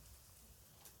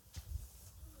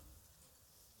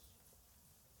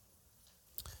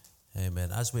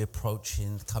Amen. As we're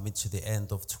coming to the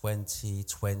end of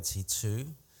 2022,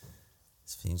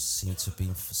 things seem to be,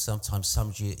 sometimes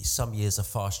some years are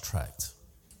fast-tracked.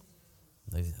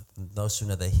 No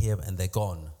sooner they're here and they're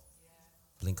gone.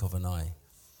 Blink of an eye.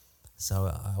 So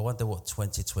I wonder what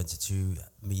 2022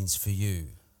 means for you.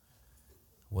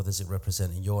 What does it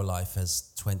represent in your life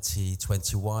as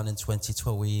 2021 and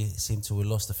 2012? We seem to have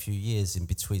lost a few years in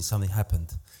between. Something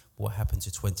happened. What happened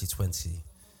to 2020?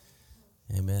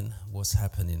 Amen. What's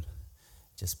happening?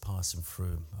 Just passing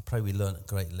through. I pray we learned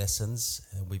great lessons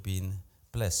and we've been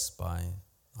blessed by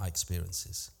our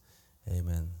experiences.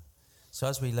 Amen. So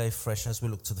as we as we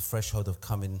look to the threshold of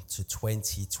coming to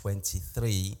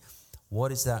 2023,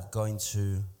 what is that going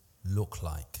to look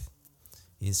like?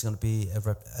 Is it going to be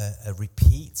a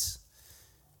repeat?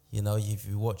 You know, if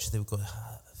you watch, they've got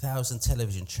 1,000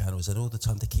 television channels and all the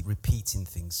time they keep repeating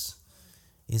things.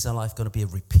 Is our life going to be a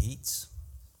repeat?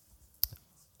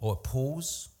 Or a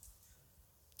pause?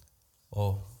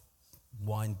 Or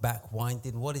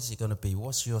winding? What is it going to be?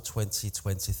 What's your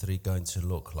 2023 going to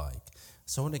look like?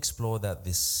 So I want to explore that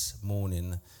this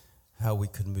morning, how we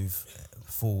can move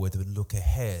forward and look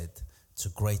ahead to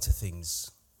greater things.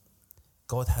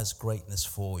 God has greatness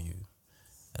for you.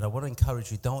 And I want to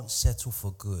encourage you, don't settle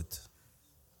for good.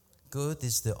 Good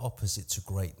is the opposite to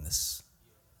greatness.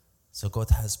 So God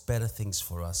has better things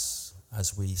for us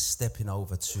as we stepping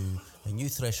over to a new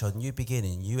threshold, new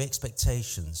beginning, new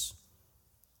expectations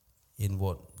in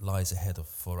what lies ahead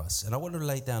for us. And I want to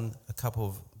lay down a couple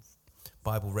of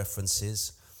Bible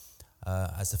references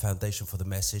as the foundation for the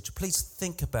message. Please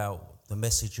think about the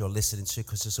message you're listening to,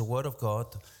 because it's a word of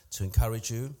God to encourage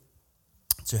you,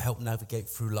 to help navigate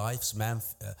through life's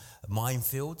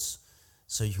minefields,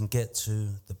 so you can get to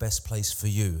the best place for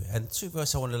you. And two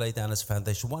verses I want to lay down as a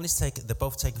foundation. One is they're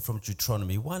both taken from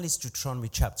Deuteronomy. One is Deuteronomy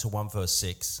chapter 1, verse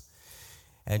 6,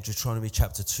 and Deuteronomy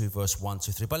chapter 2, verse 1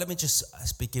 to 3. But let me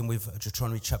just begin with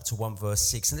Deuteronomy chapter 1, verse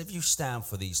 6. And if you stand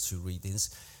for these two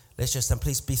readings, let's just, and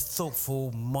please be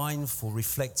thoughtful, mindful,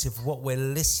 reflective of what we're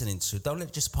listening to. Don't let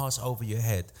it just pass over your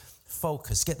head.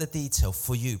 Focus, get the detail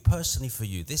for you, personally for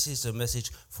you. This is a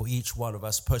message for each one of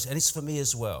us personally, and it's for me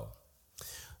as well.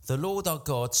 The Lord our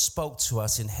God spoke to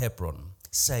us in Hebron,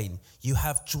 saying, "You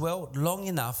have dwelt long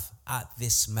enough at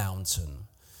this mountain."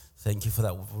 Thank you for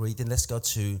that reading. Let's go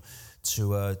to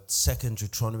 2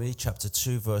 Deuteronomy chapter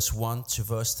 2, verse 1 to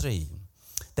verse 3.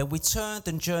 Then we turned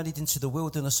and journeyed into the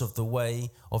wilderness of the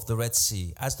way of the Red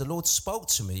Sea, as the Lord spoke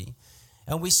to me,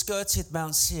 and we skirted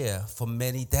Mount Seir for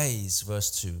many days,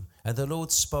 verse 2. And the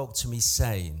Lord spoke to me,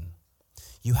 saying,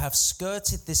 "You have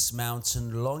skirted this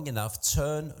mountain long enough,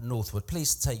 turn northward."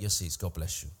 Please take your seats, God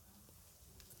bless you.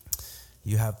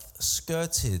 You have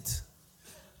skirted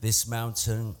this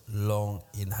mountain long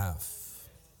enough.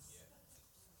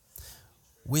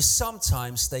 We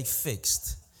sometimes stay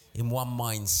fixed in one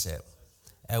mindset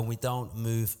and we don't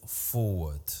move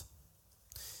forward.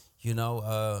 You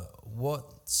know,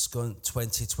 what's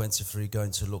 2023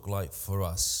 going to look like for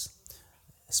us,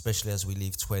 especially as we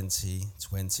leave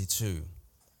 2022?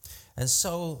 And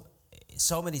so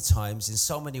many times, in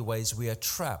so many ways, we are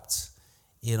trapped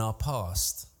in our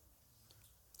past.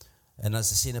 And as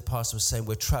the senior pastor was saying,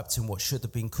 we're trapped in what should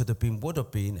have been, could have been, would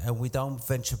have been, and we don't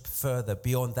venture further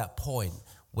beyond that point.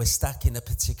 We're stuck in a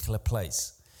particular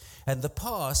place. And the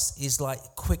past is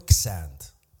like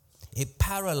quicksand. It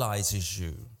paralyzes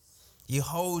you. It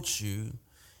holds you,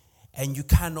 and you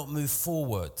cannot move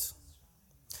forward.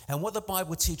 And what the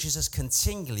Bible teaches us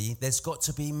continually, there's got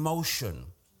to be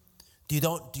motion. You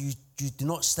do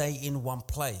not stay in one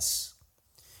place.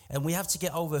 And we have to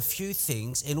get over a few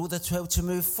things in order to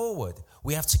move forward.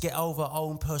 We have to get over our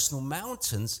own personal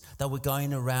mountains that we're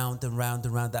going around and round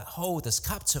and round, that hold us,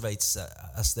 captivates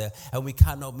us there, and we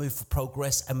cannot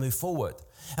progress and move forward.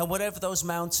 And whatever those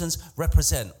mountains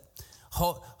represent,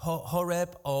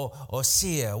 Horeb or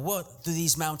Seir, what do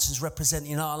these mountains represent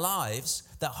in our lives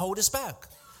that hold us back?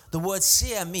 The word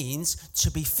Seir means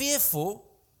to be fearful,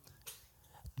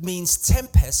 means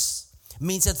tempest,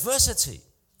 means adversity.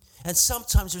 And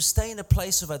sometimes we stay in a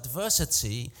place of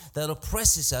adversity that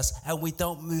oppresses us and we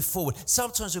don't move forward.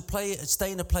 Sometimes we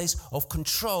stay in a place of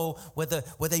control where the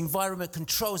environment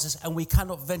controls us and we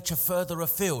cannot venture further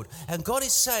afield. And God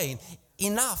is saying,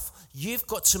 enough, you've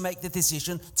got to make the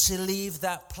decision to leave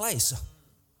that place.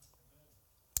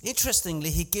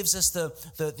 Interestingly, he gives us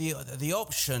the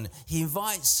option. He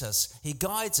invites us, he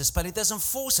guides us, but he doesn't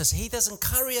force us. He doesn't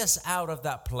carry us out of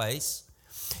that place.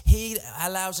 He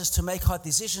allows us to make our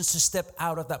decisions to step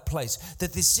out of that place. The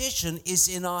decision is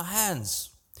in our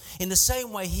hands. In the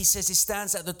same way, he says he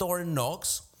stands at the door and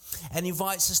knocks. and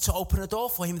invites us to open a door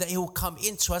for him, that he will come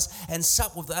into us and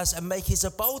sup with us and make his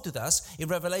abode with us. In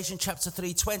Revelation chapter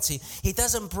 3:20, he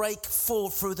doesn't break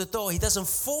through the door. He doesn't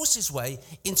force his way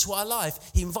into our life.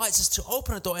 He invites us to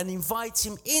open a door and invite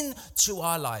him into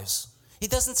our lives. He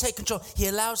doesn't take control. He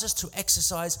allows us to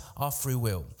exercise our free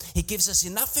will. He gives us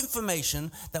enough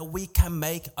information that we can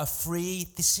make a free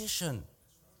decision.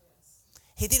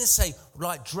 He didn't say,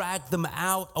 right, drag them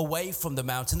out away from the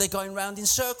mountain. They're going round in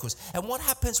circles. And what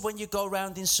happens when you go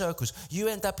round in circles? You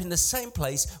end up in the same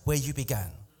place where you began.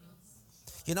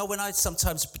 You know, when I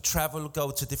sometimes travel,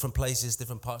 go to different places,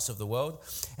 different parts of the world,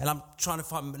 and I'm trying to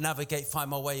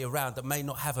find my way around, I may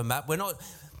not have a map.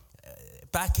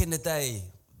 Back in the day,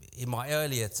 in my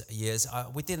earlier years,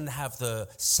 we didn't have the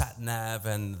sat-nav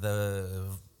and the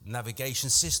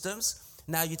navigation systems.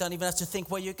 Now you don't even have to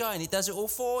think where you're going. It does it all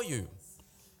for you.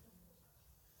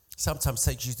 Sometimes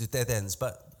takes you to dead ends,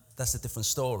 but that's a different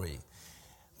story.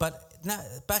 But now,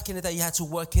 back in the day, you had to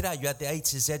work it out. You had the A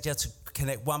to Z. You had to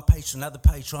connect one page to another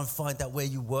page, try and find out where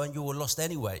you were, and you were lost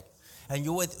anyway. And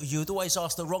you'd always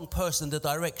ask the wrong person the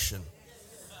direction.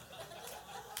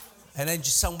 And then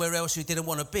just somewhere else you didn't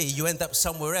want to be, you end up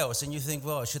somewhere else, and you think,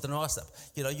 well, I shouldn't have asked that.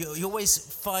 You know, you always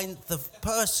find the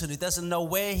person who doesn't know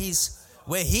where he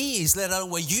is, let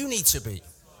alone where you need to be.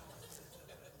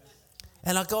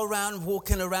 And I go around,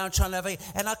 walking around, trying to navigate,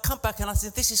 and I come back and I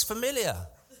think, this is familiar.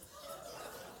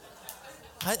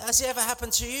 Has it ever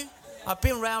happened to you? I've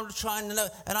been around trying to know,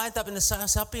 and I end up in the same. I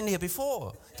say, I've been here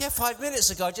before. Yeah, 5 minutes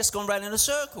ago, I just gone round in a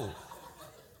circle.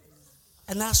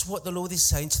 And that's what the Lord is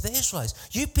saying to the Israelites.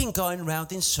 You've been going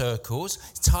around in circles.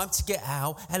 It's time to get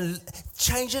out and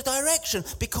change your direction.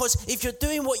 Because if you're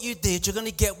doing what you did, you're going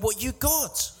to get what you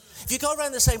got. If you go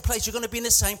around the same place, you're going to be in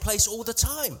the same place all the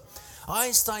time.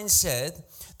 Einstein said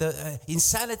that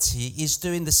insanity is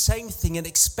doing the same thing and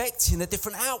expecting a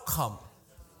different outcome.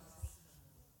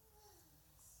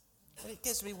 And it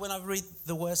gets me when I read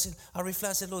the words, I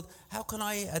reflect, I said, Lord, how can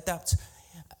I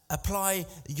apply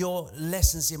your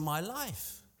lessons in my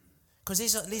life? Because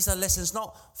these are lessons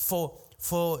not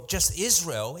for just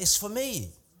Israel, it's for me.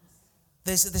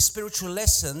 There's the spiritual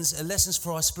lessons and lessons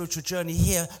for our spiritual journey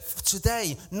here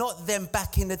today, not them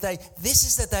back in the day. This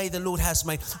is the day the Lord has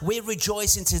made. We're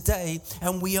rejoicing today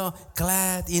and we are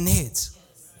glad in it.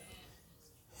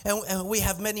 And we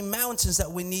have many mountains that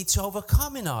we need to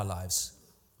overcome in our lives.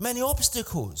 Many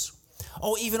obstacles,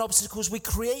 or even obstacles we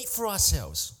create for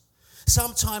ourselves.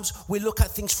 Sometimes we look at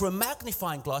things through a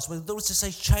magnifying glass. When the Lord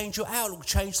says, change your outlook,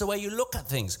 change the way you look at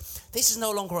things. This is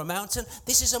no longer a mountain.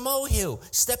 This is a molehill.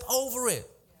 Step over it.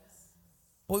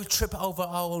 Or we trip over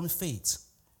our own feet.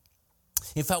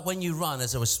 In fact, when you run,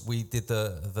 we did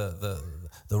the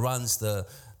runs, the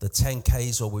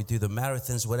 10Ks, or we do the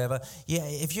marathons, whatever. Yeah,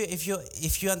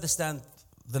 if you understand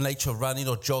the nature of running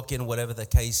or jogging, whatever the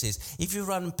case is, if you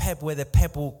run where the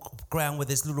pebble ground, where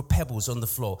there's little pebbles on the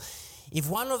floor, if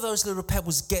one of those little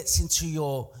pebbles gets into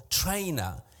your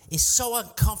trainer, it's so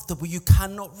uncomfortable you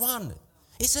cannot run.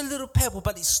 It's a little pebble,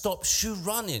 but it stops you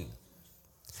running.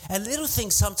 And little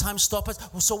things sometimes stop us.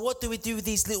 Well, so what do we do with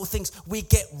these little things? We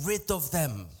get rid of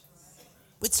them.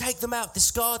 We take them out,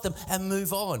 discard them, and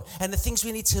move on. And the things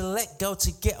we need to let go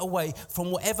to get away from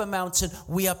whatever mountain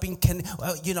we have been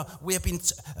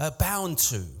bound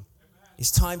to.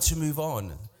 It's time to move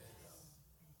on.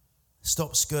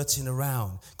 Stop skirting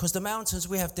around. Because the mountains,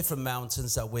 we have different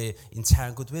mountains that we're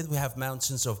entangled with. We have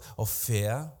mountains of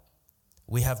fear.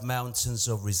 We have mountains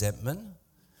of resentment.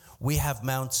 We have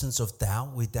mountains of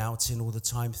doubt. We're doubting all the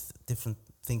time different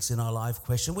things in our life,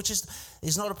 question, which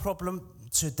is not a problem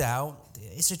to doubt.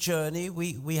 It's a journey.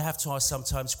 We have to ask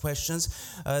sometimes questions.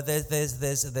 There's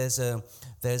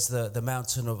the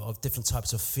mountain of different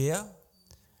types of fear.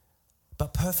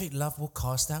 But perfect love will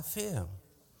cast out fear.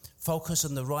 Focus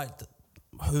on the right.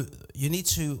 You need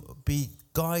to be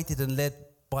guided and led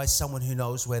by someone who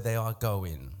knows where they are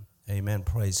going. Amen.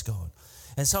 Praise God.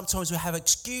 And sometimes we have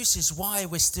excuses why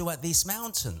we're still at this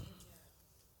mountain.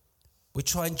 We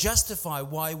try and justify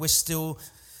why we're still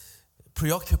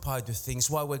preoccupied with things,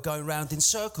 why we're going around in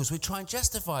circles. We try and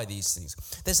justify these things.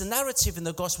 There's a narrative in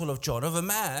the Gospel of John of a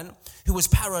man who was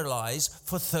paralyzed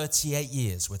for 38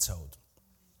 years, we're told.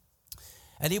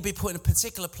 And he'll be put in a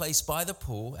particular place by the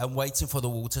pool and waiting for the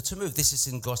water to move. This is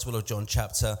in Gospel of John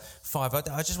chapter 5.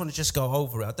 I just want to go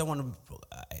over it. I don't want to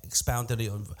expound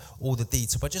on all the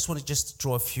detail, but I just want to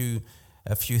draw a few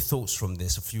thoughts from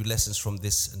this, a few lessons from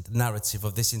this narrative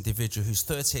of this individual who's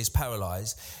 38 is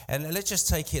paralyzed. And let's just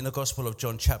take it in the Gospel of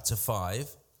John chapter 5,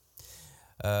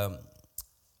 in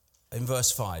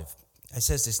verse 5. It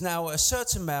says this, "Now a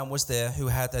certain man was there who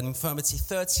had an infirmity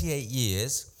 38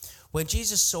 years, When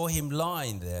Jesus saw him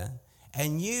lying there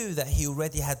and knew that he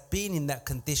already had been in that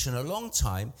condition a long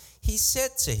time, he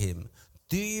said to him,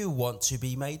 "Do you want to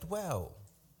be made well?"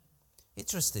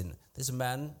 Interesting. There's a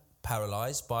man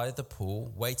paralyzed by the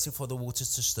pool, waiting for the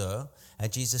waters to stir,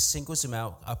 and Jesus singles him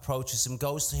out, approaches him,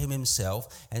 goes to him himself,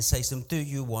 and says to him, "Do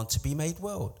you want to be made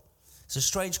well?" It's a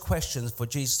strange question for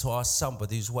Jesus to ask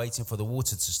somebody who's waiting for the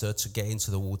water to stir, to get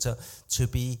into the water, to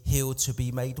be healed, to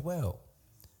be made well.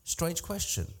 Strange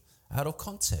question, out of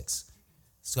context.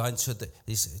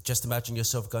 Just imagine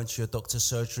yourself going to your doctor's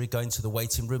surgery, going to the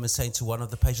waiting room and saying to one of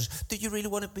the patients, "Do you really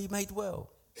want to be made well?"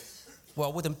 Well,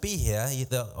 I wouldn't be here.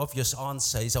 The obvious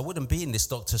answer is I wouldn't be in this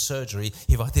doctor's surgery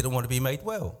if I didn't want to be made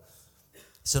well.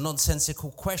 It's a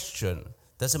nonsensical question.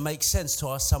 Doesn't make sense to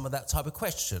ask someone that type of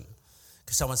question.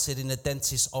 Because someone sitting in the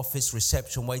dentist's office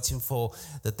reception waiting for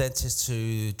the dentist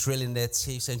to drill in their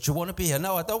teeth saying, "Do you want to be here?"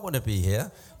 "No, I don't want to be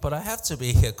here, but I have to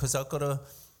be here because I've got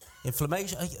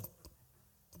inflammation."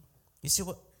 You see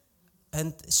what?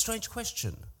 And it's a strange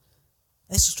question.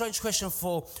 It's a strange question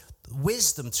for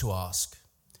wisdom to ask.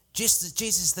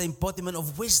 Jesus is the embodiment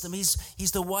of wisdom. He's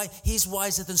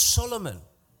wiser than Solomon.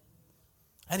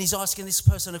 And he's asking this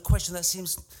person a question that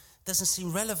doesn't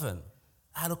seem relevant.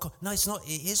 No, it's not.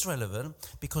 It is relevant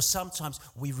because sometimes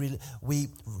we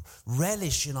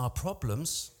relish in our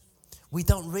problems. We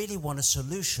don't really want a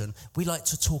solution. We like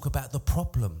to talk about the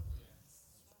problem.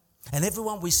 And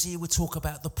everyone we see, we talk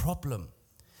about the problem.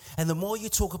 And the more you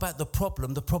talk about the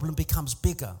problem becomes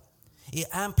bigger. It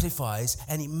amplifies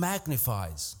and it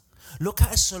magnifies. Look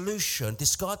at a solution,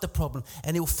 discard the problem,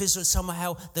 and it will fizzle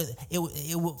somehow.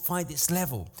 It will find its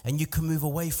level, and you can move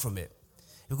away from it.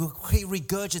 If we keep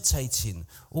regurgitating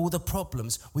all the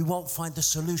problems, we won't find the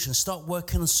solution. Start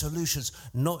working on solutions,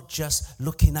 not just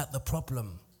looking at the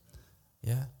problem.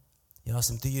 Yeah? You ask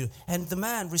him, "Do you?" And the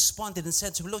man responded and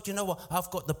said to him, "Look, you know what? I've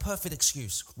got the perfect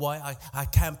excuse why I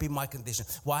can't be in my condition,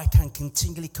 why I can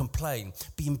continually complain,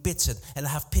 be embittered, and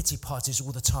have pity parties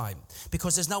all the time.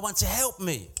 Because there's no one to help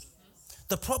me.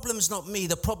 The problem is not me.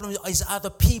 The problem is other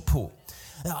people.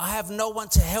 I have no one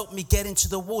to help me get into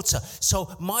the water.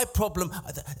 So my problem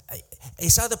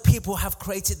is other people have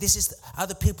created. This is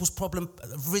other people's problem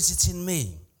visiting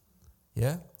me."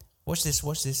 Yeah? Watch this.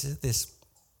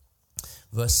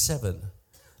 Verse 7.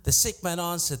 The sick man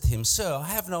answered him, "Sir, I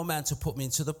have no man to put me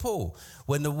into the pool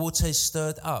when the water is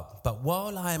stirred up. But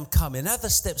while I am coming, another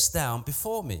steps down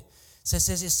before me." So it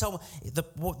says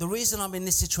the reason I'm in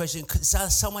this situation is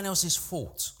someone else's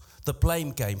fault. The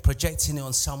blame game, projecting it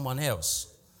on someone else.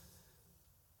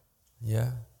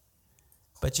 Yeah.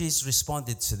 But Jesus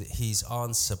responded to his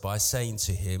answer by saying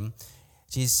to him,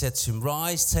 Jesus said to him,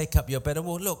 "Rise, take up your bed."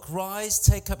 Well, look, rise,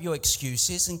 take up your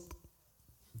excuses, and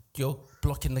you're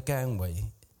blocking the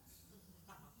gangway.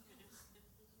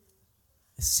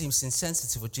 It seems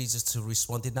insensitive for Jesus to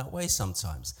respond in that way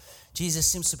sometimes. Jesus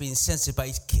seems to be insensitive, but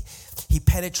he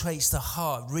penetrates the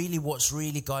heart, really what's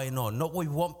really going on. Not what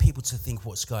we want people to think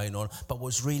what's going on, but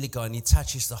what's really going on. He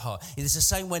touches the heart. It is the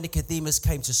same when Nicodemus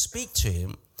came to speak to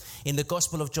him. In the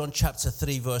Gospel of John chapter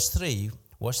 3, verse 3,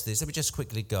 watch this. Let me just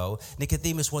quickly go.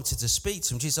 Nicodemus wanted to speak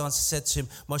to him. Jesus said to him,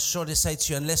 "Most surely I say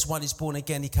to you, unless one is born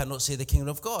again, he cannot see the kingdom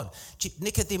of God."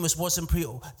 Nicodemus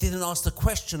didn't ask the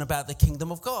question about the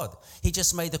kingdom of God. He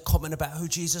just made a comment about who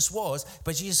Jesus was,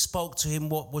 but Jesus spoke to him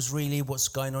what's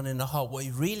going on in the heart, what he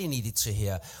really needed to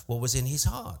hear, what was in his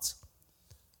heart.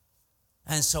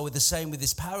 And so the same with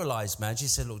this paralyzed man.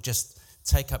 Jesus said, "Look, just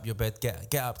take up your bed,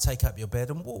 get up, take up your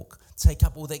bed and walk. Take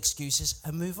up all the excuses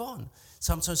and move on."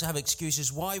 Sometimes we have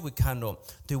excuses why we cannot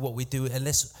do what we do,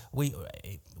 unless we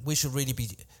should really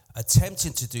be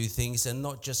attempting to do things and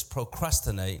not just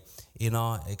procrastinate in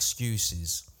our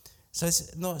excuses. So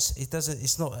it's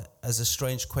not as a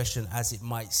strange question as it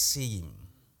might seem.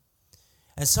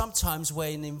 And sometimes we're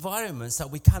in environments that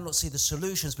we cannot see the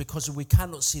solutions because we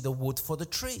cannot see the wood for the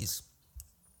trees.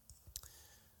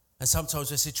 And sometimes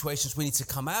there are situations we need to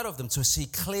come out of them to see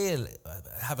clearly,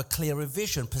 have a clearer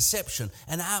vision, perception,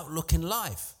 and outlook in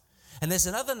life. And there's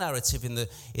another narrative in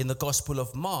the Gospel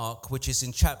of Mark, which is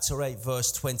in chapter 8,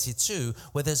 verse 22,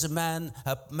 where there's a man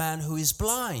who is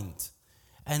blind.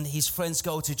 And his friends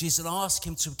go to Jesus and ask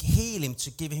him to heal him, to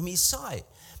give him his sight.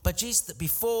 But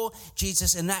before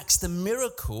Jesus enacts the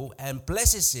miracle and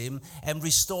blesses him and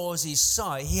restores his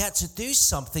sight, he had to do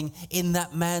something in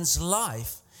that man's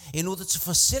life in order to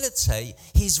facilitate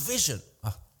his vision.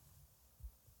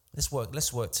 Let's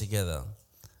work together.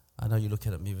 I know you're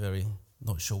looking at me very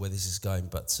not sure where this is going,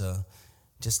 but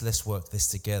just let's work this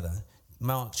together.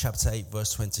 Mark chapter 8,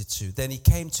 verse 22. Then he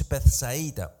came to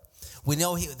Bethsaida. We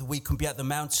know we can be at the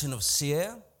mountain of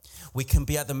Seir. We can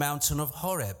be at the mountain of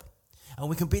Horeb. And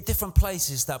we can be different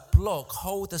places that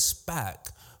hold us back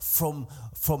from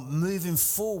moving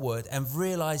forward and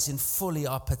realizing fully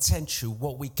our potential,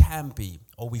 what we can be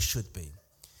or we should be.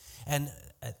 And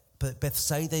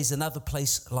Bethsaida is another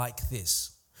place like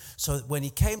this. So when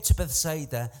he came to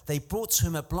Bethsaida, they brought to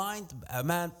him a blind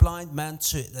man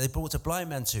to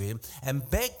him and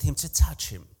begged him to touch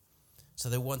him. So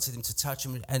they wanted him to touch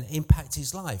him and impact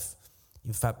his life.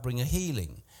 In fact, bring a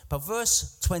healing. But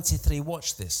verse 23,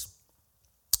 watch this.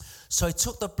 So he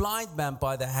took the blind man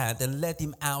by the hand and led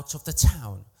him out of the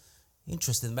town.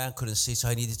 Interesting, the man couldn't see, so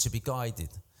he needed to be guided.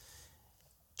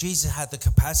 Jesus had the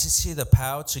capacity, the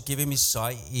power to give him his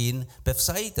sight in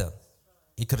Bethsaida.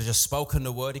 He could have just spoken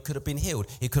the word, he could have been healed.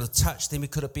 He could have touched him, he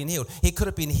could have been healed. He could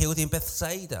have been healed in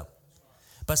Bethsaida.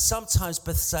 But sometimes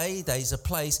Bethsaida is a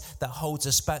place that holds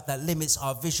us back, that limits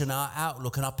our vision, our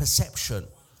outlook, and our perception.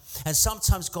 And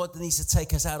sometimes God needs to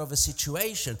take us out of a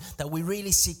situation that we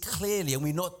really see clearly and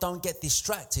we don't get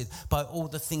distracted by all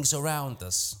the things around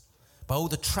us, by all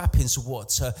the trappings of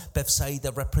what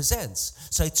Bethsaida represents.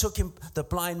 So he took the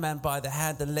blind man by the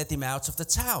hand and led him out of the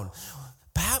town.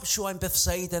 Perhaps you're in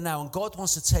Bethsaida now and God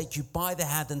wants to take you by the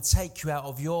hand and take you out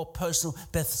of your personal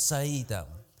Bethsaida.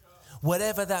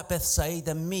 Whatever that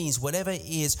Bethsaida means, whatever it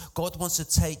is, God wants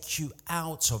to take you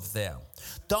out of there.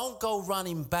 Don't go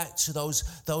running back to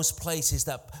those places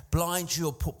that blind you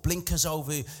or put blinkers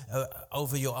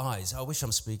over your eyes. I wish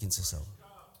I'm speaking to someone.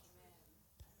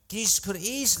 Jesus could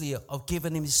easily have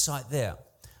given him his sight there,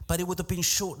 but it would have been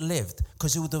short-lived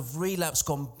because it would have relapsed,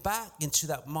 gone back into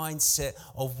that mindset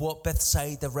of what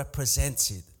Bethsaida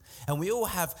represented. And we all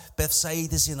have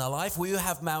Bethsaidas in our life. We all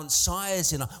have Mount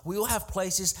Sias we all have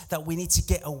places that we need to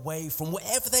get away from,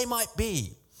 whatever they might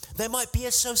be. There might be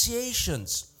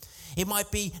associations. It might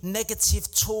be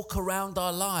negative talk around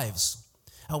our lives.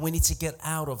 And we need to get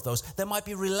out of those. There might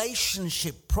be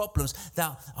relationship problems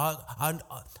that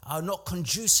are not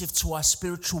conducive to our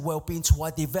spiritual well-being, to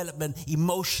our development,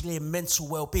 emotionally and mental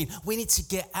well-being. We need to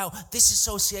get out.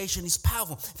 Disassociation is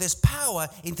powerful. There's power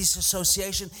in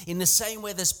disassociation in the same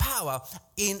way there's power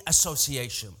in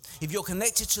association. If you're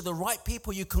connected to the right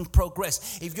people, you can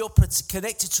progress. If you're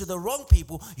connected to the wrong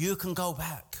people, you can go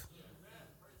back.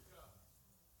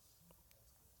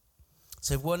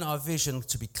 So if we want our vision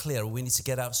to be clear, we need to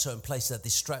get out of certain places that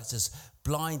distract us,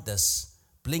 blind us,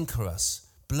 blinker us,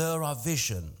 blur our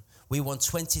vision. We want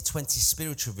 20/20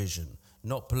 spiritual vision,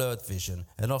 not blurred vision.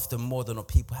 And often more than not,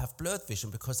 people have blurred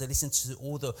vision because they listen to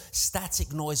all the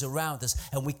static noise around us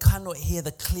and we cannot hear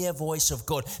the clear voice of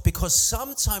God, because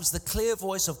sometimes the clear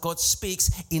voice of God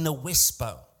speaks in a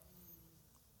whisper.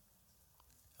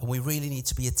 And we really need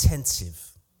to be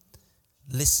attentive,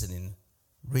 listening,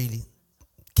 really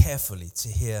carefully to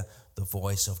hear the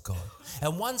voice of God.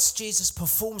 And once Jesus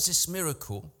performs this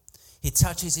miracle, he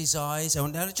touches his eyes.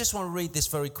 And I just want to read this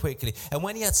very quickly. And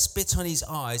when he had spit on his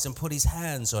eyes and put his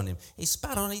hands on him, he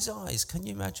spat on his eyes. Can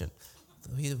you imagine?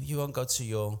 You won't go to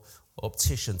your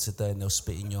optician today and they'll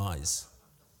spit in your eyes.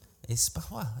 He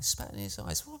spat in his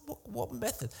eyes. What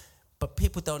method? But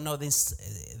people don't know this.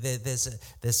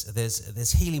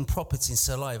 There's healing properties in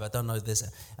saliva. I don't know. There's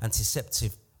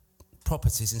antiseptic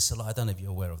properties in saliva. I don't know if you're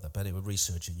aware of that, but anyway,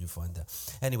 research it, you'll find out.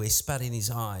 Anyway, he spat in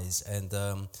his eyes, and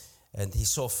he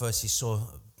saw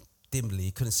dimly,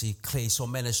 he couldn't see clearly, he saw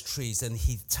men as trees, and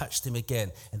he touched him again,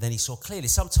 and then he saw clearly.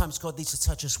 Sometimes God needs to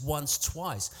touch us once,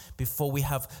 twice, before we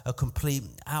have a complete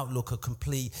outlook, a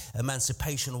complete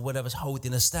emancipation or whatever's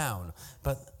holding us down.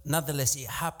 But nonetheless, it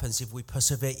happens. If we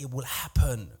persevere, it will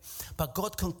happen. But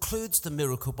God concludes the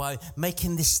miracle by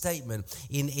making this statement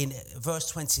in verse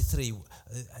 23.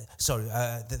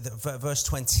 Verse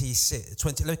 26.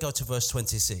 Let me go to verse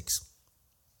 26.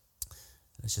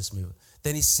 Let's just move.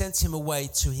 Then he sent him away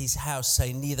to his house,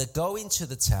 saying, neither go into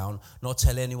the town nor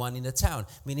tell anyone in the town.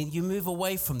 Meaning you move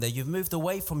away from there. You've moved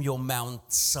away from your Mount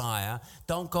Sion.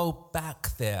 Don't go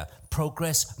back there.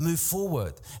 Progress, move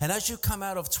forward. And as you come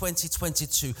out of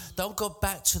 2022, don't go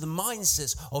back to the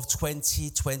mindsets of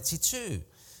 2022.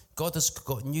 God has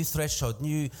got new threshold,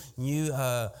 new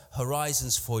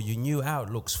horizons for you, new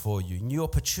outlooks for you, new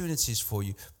opportunities for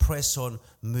you. Press on,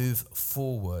 move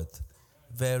forward.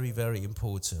 Very, very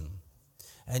important.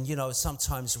 And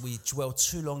sometimes we dwell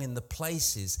too long in the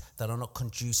places that are not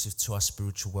conducive to our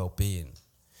spiritual well-being.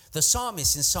 The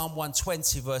psalmist in Psalm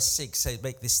 120 verse 6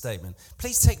 make this statement.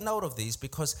 Please take note of these,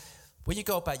 because when you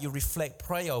go about, you reflect,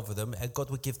 pray over them, and God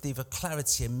will give deeper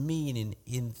clarity and meaning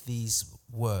in these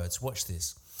words. Watch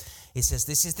this. It says,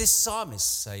 this is this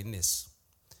psalmist saying this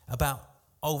about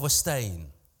overstaying.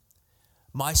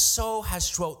 My soul has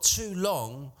dwelt too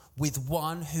long with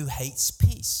one who hates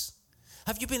peace.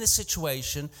 Have you been in a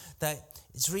situation that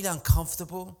It's really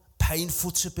uncomfortable,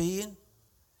 painful to be in,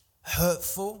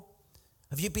 hurtful.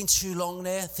 Have you been too long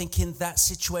there thinking that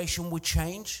situation will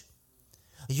change?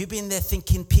 Have you been there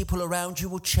thinking people around you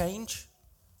will change?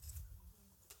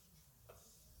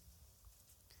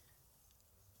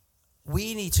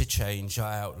 We need to change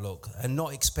our outlook and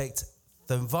not expect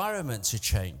the environment to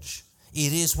change.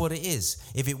 It is what it is.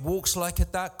 If it walks like a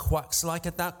duck, quacks like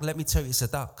a duck, let me tell you, it's a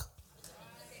duck.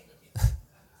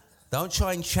 Don't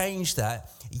try and change that.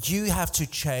 You have to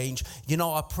change. You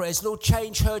know, our prayers, Lord,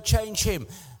 change her, change him.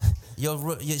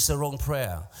 It's the wrong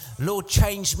prayer. Lord,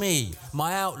 change me,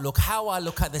 my outlook, how I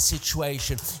look at the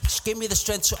situation. Just give me the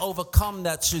strength to overcome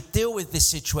that, to deal with this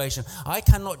situation. I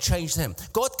cannot change them.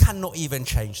 God cannot even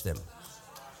change them.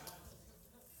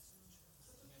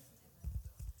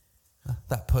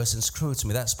 That person's cruel to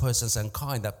me. That person's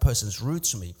unkind. That person's rude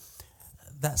to me.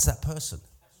 That's that person.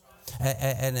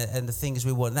 And the thing is,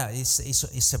 we want that.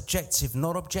 It's subjective,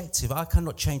 not objective. I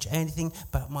cannot change anything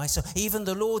but myself. Even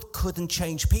the Lord couldn't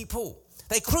change people.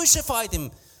 They crucified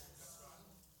him.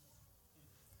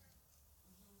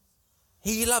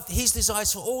 He loved, his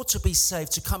desires for all to be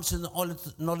saved, to come to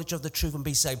the knowledge of the truth and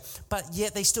be saved. But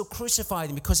yet they still crucified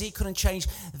him because he couldn't change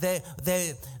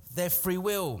their free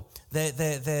will,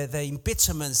 their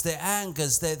embitterments, their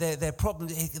angers, their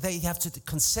problems. They have to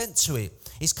consent to it.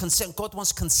 It's consent. God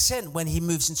wants consent when he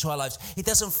moves into our lives. He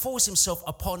doesn't force himself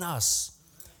upon us.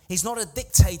 He's not a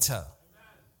dictator.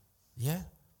 Yeah?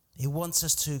 He wants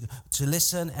us to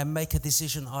listen and make a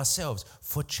decision ourselves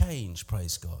for change,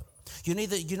 praise God. You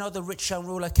know the rich young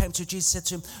ruler came to Jesus and said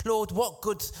to him, Lord, what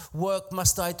good work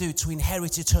must I do to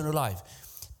inherit eternal life?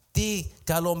 Di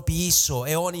galon biiso,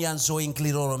 eonian zo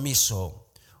ingliroromiso.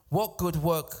 What good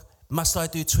work must I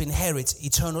do to inherit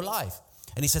eternal life?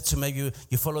 And he said to me,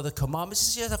 you follow the commandments?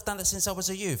 He said, yes, I've done that since I was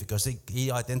a youth. Because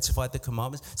he identified the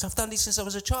commandments. So I've done this since I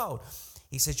was a child.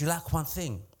 He said, you lack one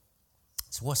thing.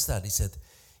 So what's that? He said,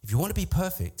 if you want to be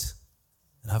perfect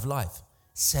and have life,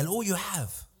 sell all you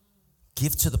have,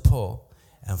 give to the poor,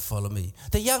 and follow me.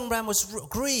 The young man was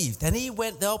grieved and he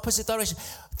went the opposite direction.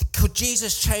 Could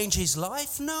Jesus change his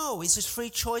life? No, it's a free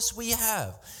choice we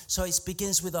have. So it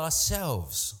begins with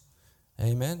ourselves.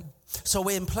 Amen. So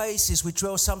we're in places, we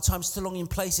dwell sometimes too long in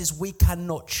places we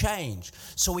cannot change.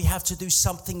 So we have to do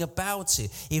something about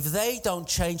it. If they don't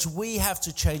change, we have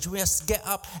to change. We have to get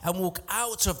up and walk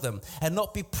out of them and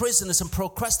not be prisoners and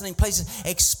procrastinating places,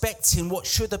 expecting what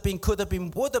should have been, could have been,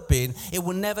 would have been. It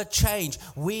will never change.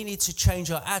 We need to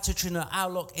change our attitude and our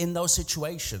outlook in those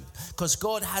situations because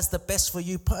God has the best for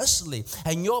you personally.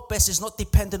 And your best is not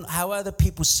dependent on how other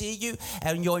people see you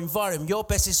and your environment. Your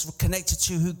best is connected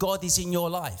to who God is in your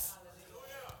life.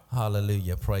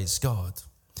 Hallelujah, praise God.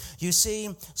 You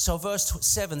see, so verse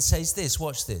 7 says this,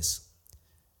 watch this.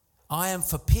 I am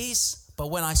for peace,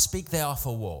 but when I speak, they are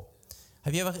for war.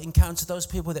 Have you ever encountered those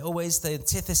people? They're always the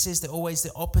antithesis, they're always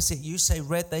the opposite. You say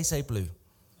red, they say blue.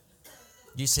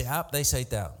 You say up, they say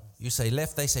down. You say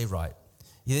left, they say right.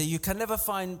 You can never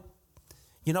find,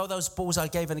 you know those balls, I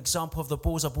gave an example of the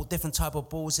balls. I bought different type of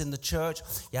balls in the church.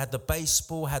 You had the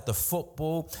baseball, had the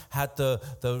football, had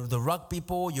the rugby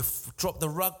ball. You drop the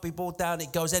rugby ball down,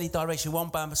 it goes any direction. One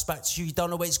bounce back to you, you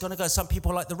don't know where it's going to go. Some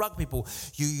people like the rugby ball.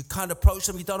 You can't approach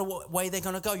them, you don't know what way they're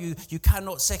going to go. You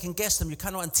cannot second guess them. You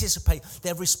cannot anticipate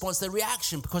their response, their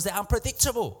reaction, because they're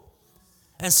unpredictable.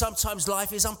 And sometimes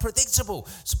life is unpredictable.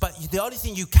 But the only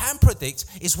thing you can predict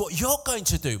is what you're going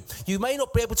to do. You may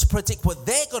not be able to predict what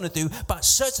they're going to do, but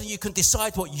certainly you can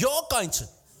decide what you're going to.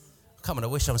 Come on, I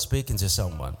wish I'm speaking to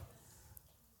someone.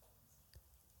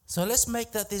 So let's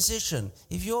make that decision.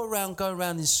 If you're going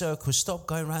around in circles, stop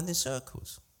going around in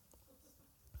circles.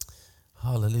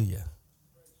 Hallelujah.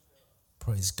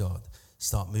 Praise God.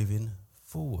 Start moving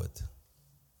forward.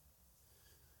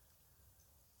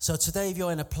 So today, if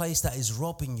you're in a place that is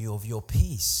robbing you of your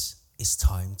peace, it's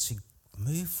time to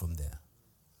move from there.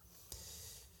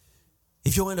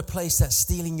 If you're in a place that's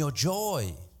stealing your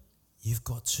joy, you've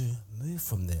got to move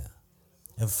from there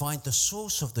and find the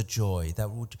source of the joy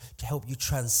that would help you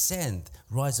transcend,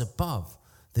 rise above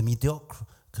the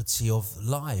mediocrity of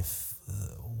life,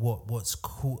 what's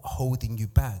holding you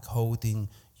back, holding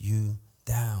you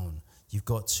down. You've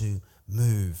got to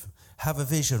move. Have a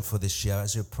vision for this year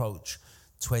as you approach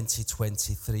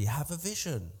 2023. Have a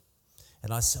vision.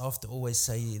 And I often always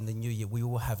say in the new year, we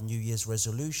all have New Year's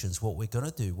resolutions, what we're going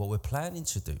to do, what we're planning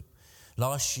to do.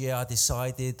 Last year, I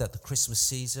decided that the Christmas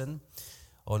season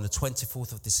on the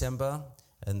 24th of December,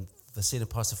 and the senior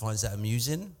pastor finds that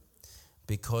amusing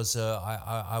because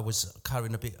I was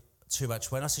carrying a bit too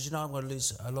much weight. I said, I'm going to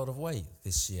lose a lot of weight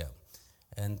this year.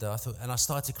 And I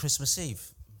started Christmas Eve,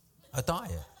 a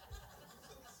diet.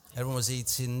 Everyone was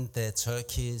eating their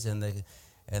turkeys and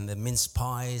the mince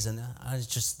pies, and it's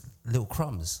just little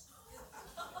crumbs.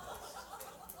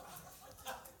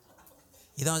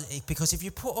 Because if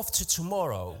you put off to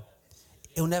tomorrow,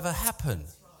 it'll never happen.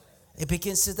 It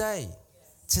begins today.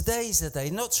 Today is the day,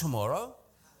 not tomorrow.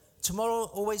 Tomorrow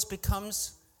always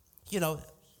becomes,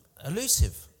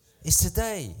 elusive. It's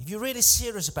today. If you're really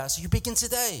serious about it, so you begin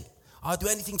today. I'll do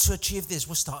anything to achieve this.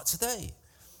 We'll start today.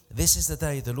 This is the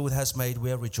day the Lord has made.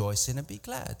 We are rejoicing and be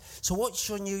glad. So what's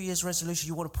your New Year's resolution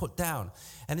you want to put down?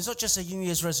 And it's not just a New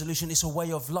Year's resolution, it's a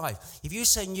way of life. If you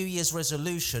say New Year's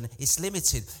resolution, it's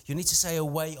limited. You need to say a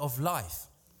way of life.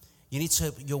 You need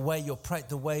to, the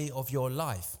way of your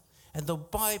life. And the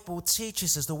Bible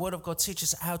teaches us, the Word of God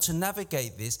teaches us how to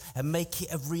navigate this and make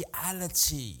it a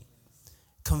reality.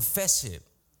 Confess it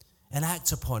and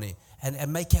act upon it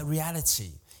and make it a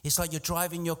reality. It's like you're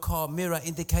driving your car, mirror,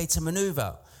 indicator,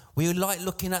 maneuver. We like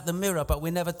looking at the mirror, but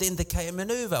we never indicate a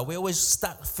maneuver. We're always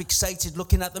stuck, fixated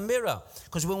looking at the mirror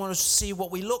because we want to see what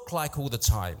we look like all the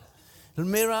time. The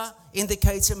mirror,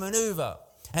 indicator, maneuver.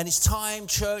 And it's time,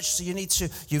 church, so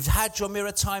you've had your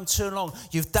mirror time too long.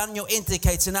 You've done your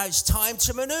indicator, now it's time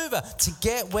to maneuver, to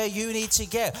get where you need to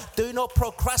get. Do not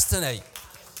procrastinate.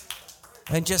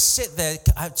 And just sit there,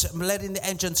 letting the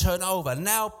engine turn over.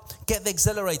 Now, get the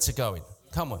accelerator going.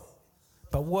 Come on.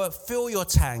 But fill your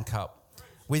tank up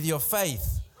with your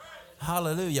faith.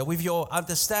 Hallelujah. With your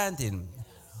understanding.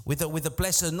 With the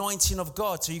blessed anointing of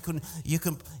God. So you can,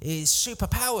 it's super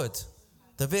powered.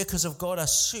 The vehicles of God are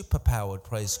super powered,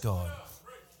 praise God.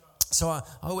 So I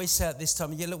always say at this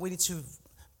time, we need to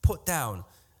put down,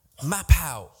 map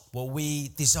out what we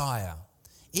desire.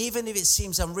 Even if it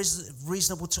seems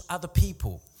unreasonable to other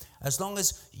people, as long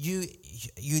as you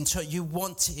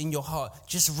want it in your heart,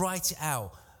 just write it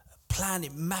out, plan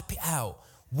it, map it out.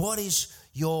 What is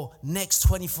your next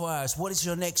 24 hours? What is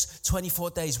your next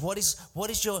 24 days? What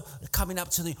is your coming up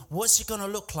to what's it going to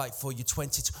look like for you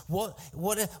 22?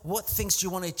 What things do you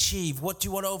want to achieve? What do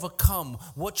you want to overcome?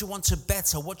 What do you want to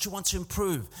better? What do you want to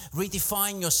improve?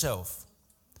 Redefine yourself.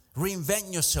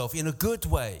 Reinvent yourself in a good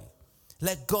way.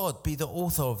 Let God be the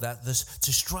author of that,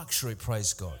 to structure it,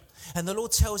 praise God. And the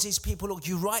Lord tells his people, look,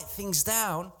 you write things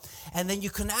down and then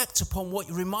you can act upon what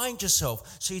you remind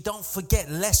yourself so you don't forget,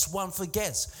 lest one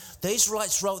forgets. The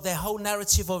Israelites wrote their whole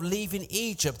narrative of leaving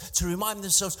Egypt to remind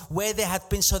themselves where they had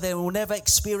been so they will never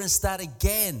experience that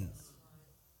again.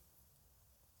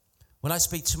 When I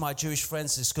speak to my Jewish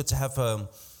friends, it's good to have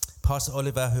Pastor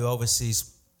Oliver, who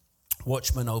oversees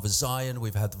Watchman over Zion.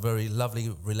 We've had a very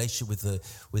lovely relationship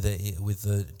with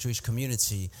the Jewish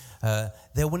community.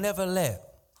 They will never let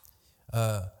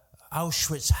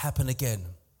Auschwitz happen again.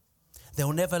 They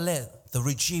will never let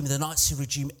the Nazi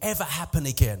regime ever happen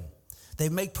again. They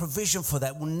make provision for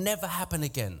that. Will never happen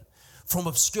again. From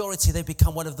obscurity, they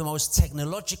become one of the most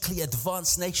technologically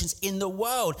advanced nations in the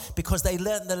world because they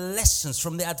learned the lessons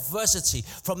from their adversity,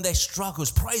 from their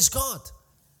struggles. Praise God.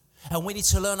 And we need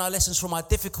to learn our lessons from our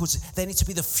difficulties. They need to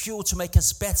be the fuel to make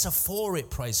us better for it,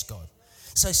 praise God.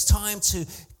 So it's time to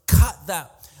cut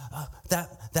that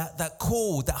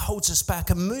cord that holds us back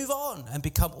and move on and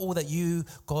become all that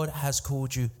God has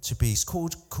called you to be. He's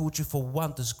called you for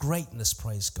wonders, greatness,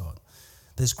 praise God.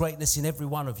 There's greatness in every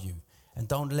one of you. And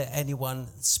don't let anyone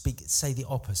say the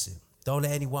opposite. Don't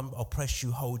let anyone oppress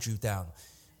you, hold you down.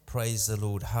 Praise the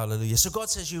Lord, hallelujah. So God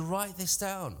says, you write this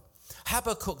down.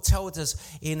 Habakkuk told us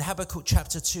in Habakkuk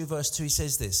chapter 2 verse 2, he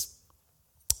says this.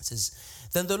 It says,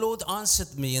 then the Lord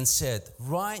answered me and said,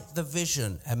 write the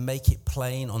vision and make it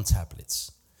plain on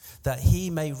tablets, that he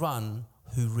may run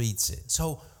who reads it.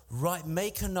 So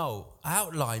make a note,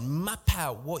 outline, map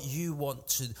out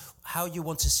how you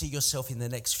want to see yourself in the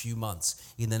next few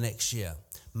months, in the next year.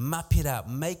 Map it out,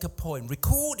 make a point,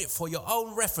 record it for your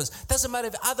own reference. Doesn't matter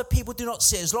if other people do not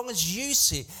see it, as long as you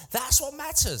see it, that's what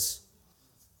matters.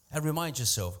 And remind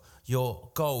yourself your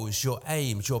goals, your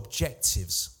aims, your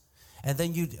objectives. And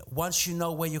then once you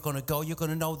know where you're going to go, you're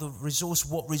going to know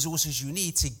what resources you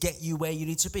need to get you where you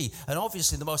need to be. And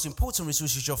obviously the most important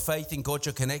resource is your faith in God,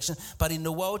 your connection. But in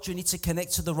the world, you need to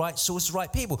connect to the right sources,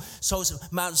 right people. So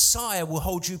Mount Sinai will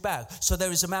hold you back. So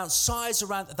there is a Mount Sinai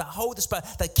around that hold us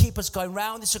back, that keep us going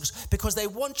round in circles, because they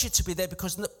want you to be there,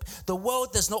 because the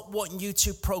world does not want you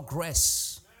to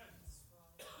progress.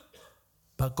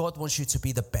 But God wants you to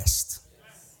be the best.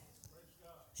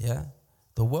 Yeah?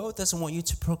 The world doesn't want you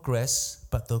to progress,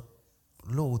 but the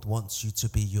Lord wants you to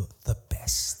be the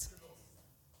best.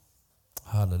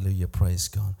 Hallelujah, praise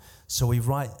God. So we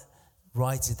write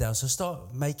it down. So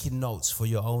start making notes for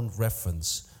your own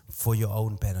reference, for your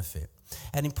own benefit.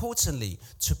 And importantly,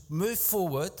 to move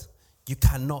forward, you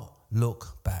cannot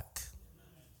look back.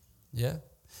 Yeah?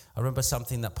 I remember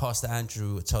something that Pastor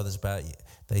Andrew told us about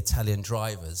the Italian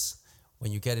drivers.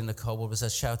 When you get in the car, what was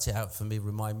that? Shout it out for me,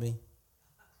 remind me. He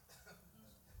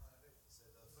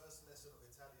said the first lesson of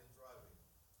Italian driving,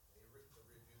 he ripped the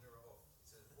rearview mirror off. He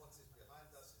said, what is behind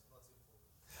us is not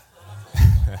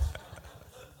important.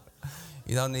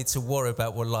 You don't need to worry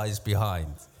about what lies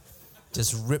behind.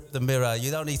 Just rip the mirror.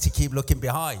 You don't need to keep looking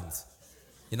behind.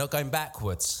 You're not going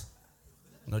backwards.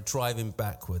 You're not driving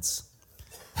backwards.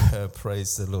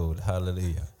 Praise the Lord.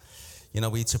 Hallelujah. You know,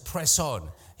 we need to press on.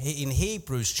 In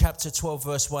Hebrews chapter 12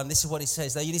 verse 1, this is what it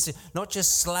says. Now you need to not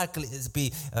just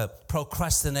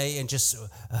procrastinate and just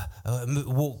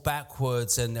walk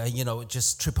backwards and,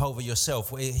 just trip over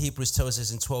yourself. Hebrews tells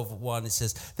us in 12:1, it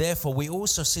says, therefore we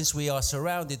also, since we are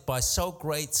surrounded by so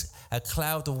great a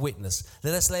cloud of witness,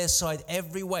 let us lay aside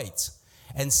every weight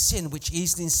and sin which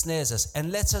easily ensnares us,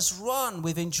 and let us run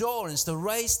with endurance the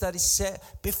race that is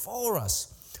set before us.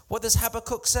 What does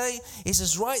Habakkuk say? He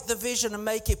says, write the vision and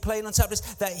make it plain on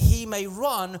tablets, that he may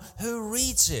run who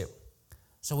reads it.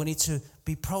 So we need to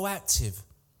be proactive,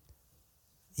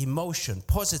 emotion,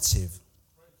 positive.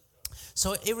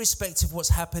 So irrespective of what's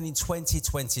happened in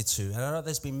 2022, and I know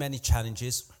there's been many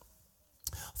challenges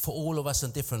for all of us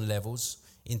on different levels,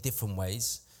 in different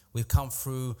ways. We've come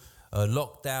through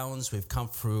lockdowns, we've come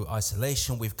through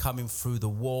isolation, we've come in through the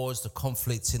wars, the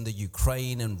conflicts in the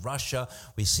Ukraine and Russia.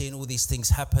 We've seen all these things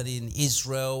happen in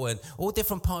Israel and all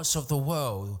different parts of the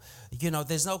world. You know,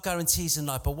 there's no guarantees in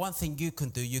life, but one thing you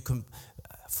can do, you can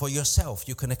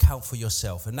account for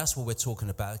yourself. And that's what we're talking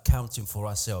about, accounting for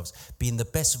ourselves, being the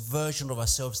best version of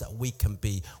ourselves that we can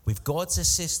be. With God's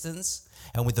assistance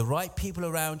and with the right people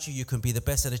around you, you can be the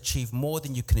best and achieve more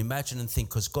than you can imagine and think,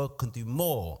 because God can do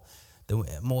more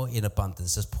in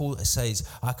abundance. As Paul says,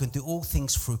 I can do all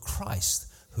things through Christ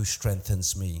who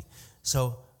strengthens me.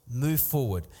 So move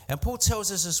forward. And Paul tells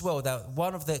us as well that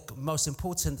one of the most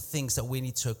important things that we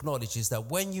need to acknowledge is that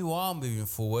when you are moving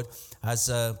forward, as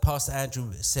Pastor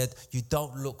Andrew said, you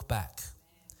don't look back.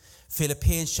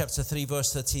 Philippians chapter 3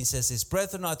 verse 13 says this,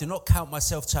 brethren, I do not count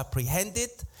myself to have apprehended,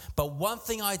 but one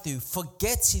thing I do,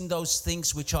 forgetting those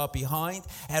things which are behind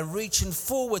and reaching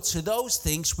forward to those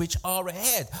things which are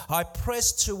ahead. I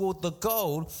press toward the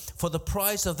goal for the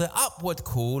prize of the upward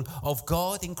call of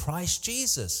God in Christ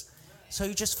Jesus. So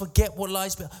you just forget what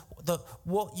lies behind,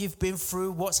 what you've been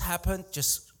through, what's happened,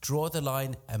 just draw the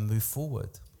line and move forward.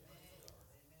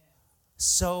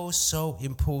 So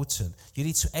important. You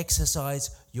need to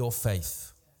exercise your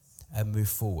faith and move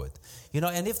forward. You know,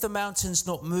 and if the mountain's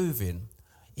not moving,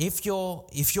 if you're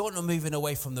not moving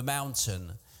away from the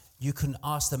mountain, you can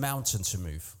ask the mountain to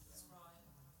move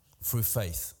through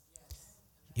faith.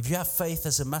 If you have faith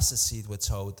as a mustard seed, we're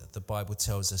told, the Bible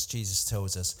tells us, Jesus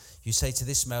tells us, you say to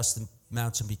this mountain,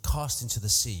 be cast into the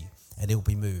sea, and it will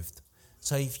be moved.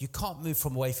 So if you can't move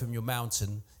away from your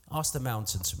mountain, ask the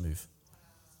mountain to move.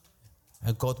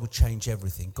 And God will change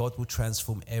everything. God will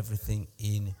transform everything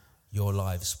in your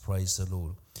lives. Praise the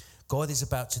Lord. God is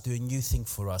about to do a new thing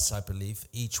for us, I believe.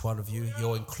 Each one of you,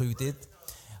 you're included.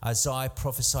 Isaiah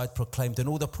prophesied, proclaimed, and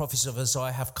all the prophecies of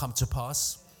Isaiah have come to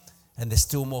pass. And there's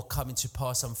still more coming to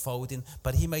pass, unfolding.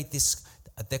 But he made this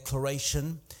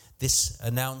declaration, this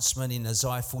announcement in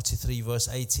Isaiah 43 verse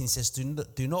 18 says,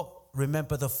 do not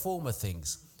remember the former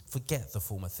things. Forget the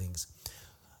former things.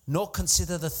 Nor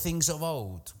consider the things of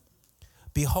old.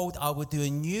 Behold, I will do a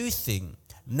new thing.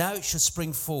 Now it shall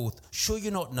spring forth. Shall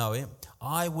you not know it?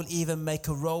 I will even make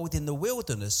a road in the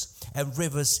wilderness and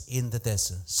rivers in the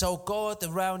desert. So God,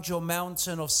 around your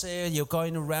mountain of Seir, you're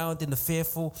going around in the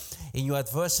fearful, in your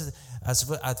adversity,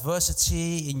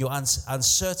 in your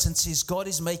uncertainties, God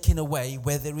is making a way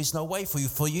where there is no way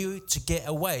for you to get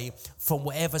away from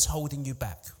whatever's holding you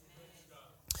back.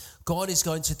 God is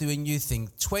going to do a new thing.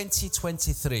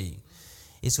 2023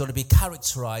 is going to be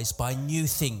characterized by new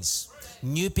things,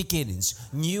 new beginnings,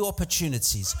 new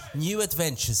opportunities, new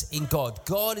adventures in God.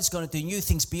 God is going to do new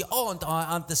things beyond our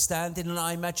understanding and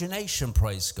our imagination,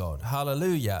 praise God.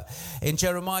 Hallelujah. In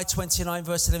Jeremiah 29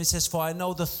 verse 11 it says, for I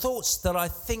know the thoughts that I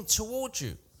think toward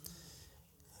you,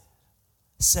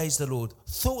 says the Lord,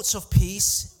 thoughts of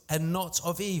peace and not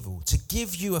of evil, to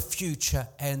give you a future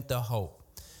and a hope.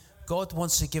 God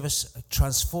wants to give us,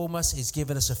 transform us. He's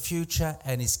given us a future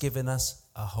and He's given us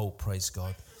a hope, praise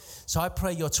God. So I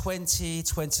pray your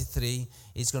 2023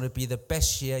 is going to be the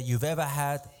best year you've ever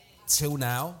had till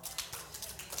now.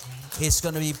 It's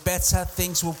going to be better.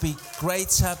 Things will be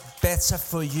greater, better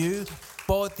for you,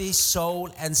 body, soul,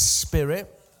 and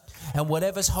spirit. And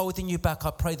whatever's holding you back,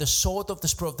 I pray the sword of the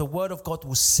Spirit of the Word of God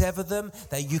will sever them,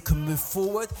 that you can move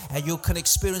forward and you can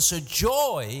experience a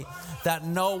joy that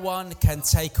no one can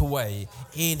take away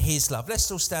in His love. Let's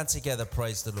all stand together.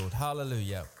 Praise the Lord.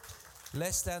 Hallelujah.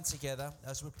 Let's stand together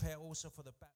as we prepare also for the